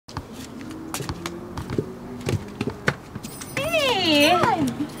DeeDee. Hi.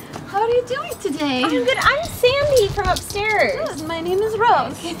 How are you doing today? I'm good. I'm Sandy from upstairs. Good. My name is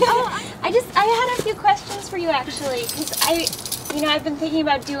Rose. I had a few questions for you actually, because I've been thinking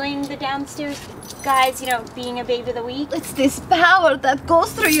about doing the downstairs guys, being a babe of the week. It's this power that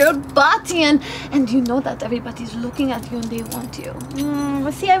goes through your body and you know that everybody's looking at you and they want you.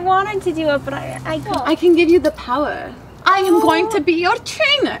 Well, see, I wanted to do it, but I can give you the power. I am going to be your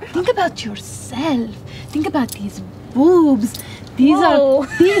trainer. Think about yourself. Think about these boobs.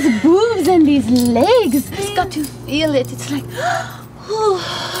 These boobs and these legs. It's got to feel it. It's like,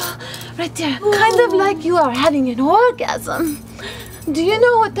 right there. Kind of like you are having an orgasm. Do you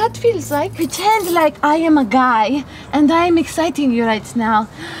know what that feels like? Pretend like I am a guy and I am exciting you right now.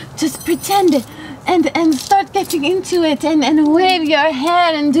 Just pretend and start getting into it and wave your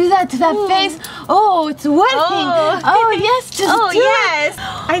hair and do that to that face. Oh, it's working. Oh yes, just do yes.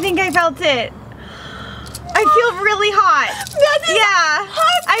 I think I felt it. I feel really hot. That is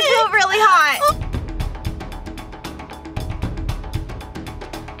I feel really hot.